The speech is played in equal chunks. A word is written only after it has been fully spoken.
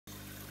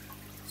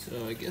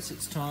So I guess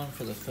it's time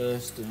for the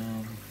first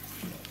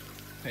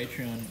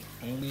Patreon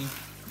only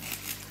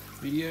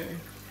video.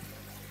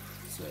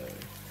 So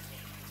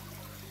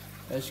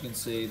as you can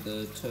see,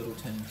 the turtle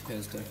tank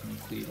has definitely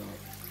cleared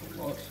up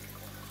a lot.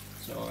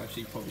 So I'll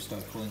actually probably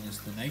start calling this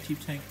the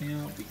native tank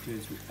now,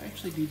 because we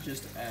actually did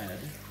just add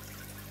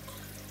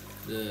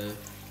the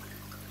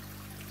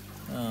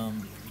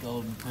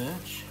Golden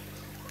Perch.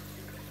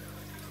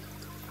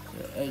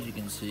 So as you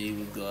can see,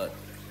 we've got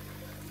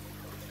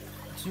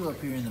two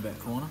up here in the back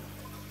corner.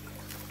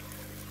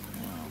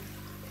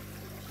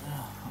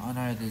 I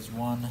know there's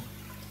one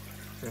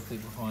directly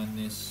behind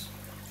this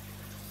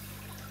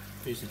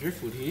piece of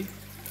driftwood here,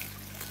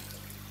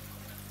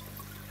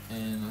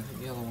 and I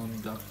think the other one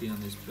ducked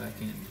down this back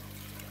end.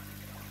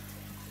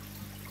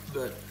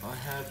 But I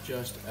have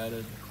just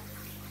added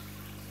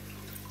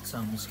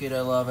some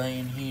mosquito larvae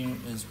in here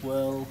as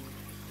well.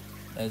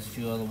 There's a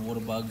few other water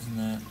bugs in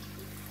that,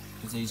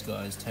 because these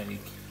guys take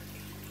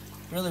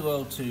really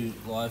well to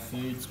live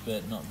foods,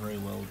 but not very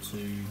well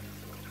to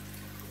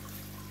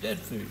dead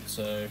food.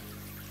 So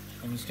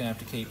I'm just gonna have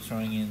to keep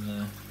throwing in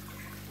the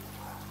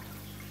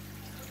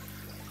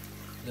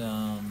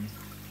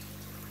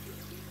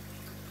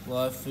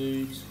live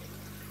foods.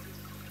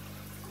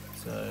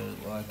 So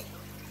like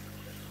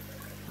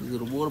these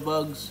little water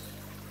bugs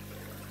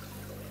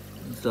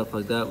and stuff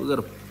like that. We've got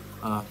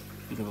a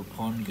bit of a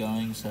pond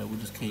going, so we'll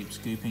just keep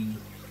scooping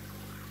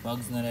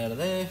bugs and that out of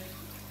there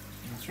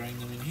and throwing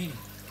them in here.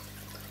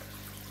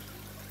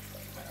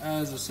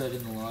 As I said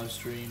in the live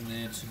stream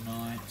there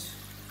tonight,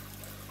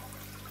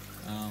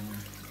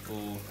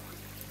 or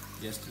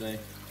yesterday,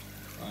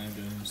 I am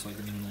doing this like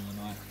in the middle of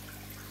the night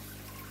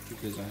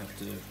because I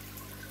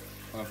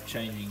have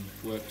changing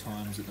work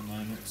times at the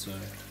moment, so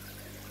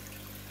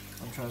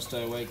I'm trying to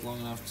stay awake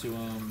long enough to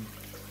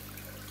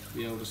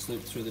be able to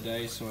sleep through the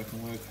day so I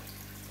can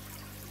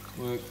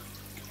work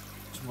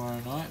tomorrow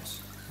night,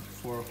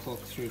 4 o'clock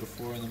through to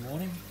 4 in the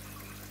morning.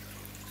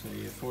 So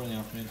yeah, 4 in the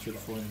afternoon through to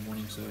 4 in the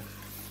morning. So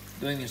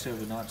doing this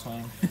over night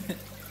time.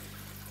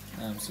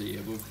 So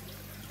yeah, we've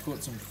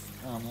caught some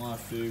live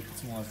food, put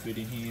some live food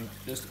in here.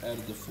 Just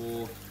added the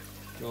 4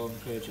 golden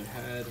perch I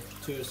had.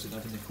 2 are sitting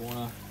up in the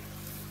corner.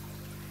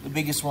 The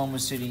biggest one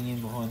was sitting in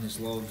behind this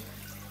log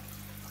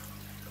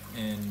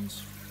and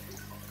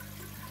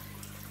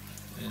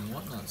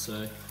whatnot.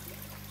 So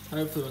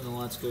hopefully when the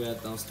lights go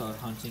out, they'll start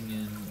hunting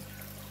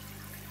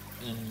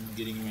and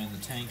getting around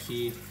the tank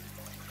here.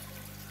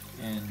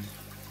 And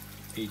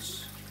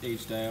each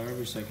day or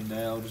every second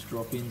day, I'll just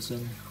drop in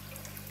some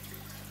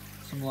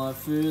live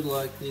food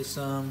like this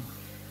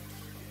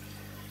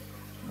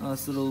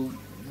nice little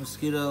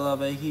mosquito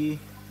larvae here,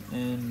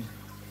 and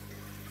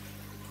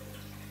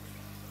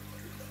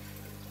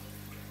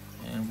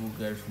we'll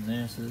go from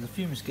there. So there's a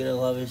few mosquito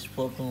larvae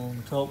popped along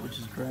the top, which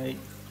is great.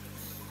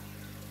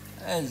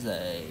 As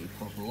they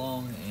pop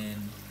along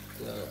and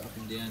go up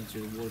and down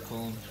through the water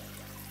column,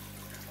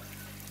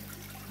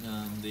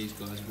 these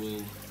guys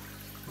will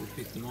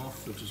pick them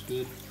off, which is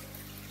good.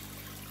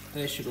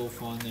 They should all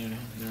find their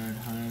own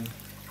home.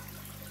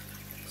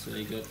 So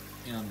you got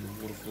under the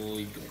waterfall,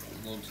 you've got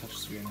a lot of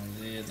touches around over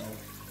there. They'll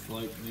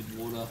float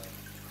mid-water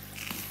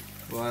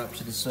right up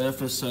to the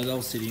surface, so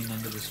they'll sit in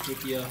under the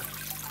stripia,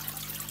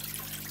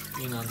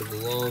 in under the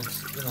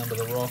logs, in under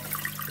the rock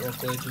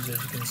ledges,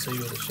 as you can see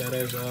where the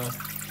shadows are.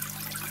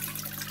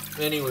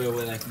 Anywhere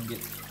where they can get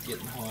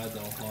and hide,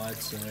 they'll hide,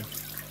 so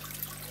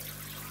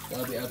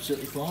they'll be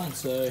absolutely fine.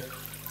 So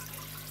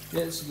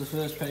yeah, this is the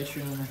first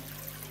Patreon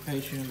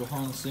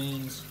behind the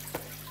scenes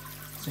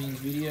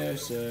video,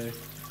 so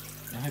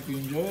I hope you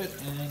enjoy it,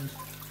 and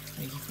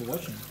thank you for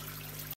watching.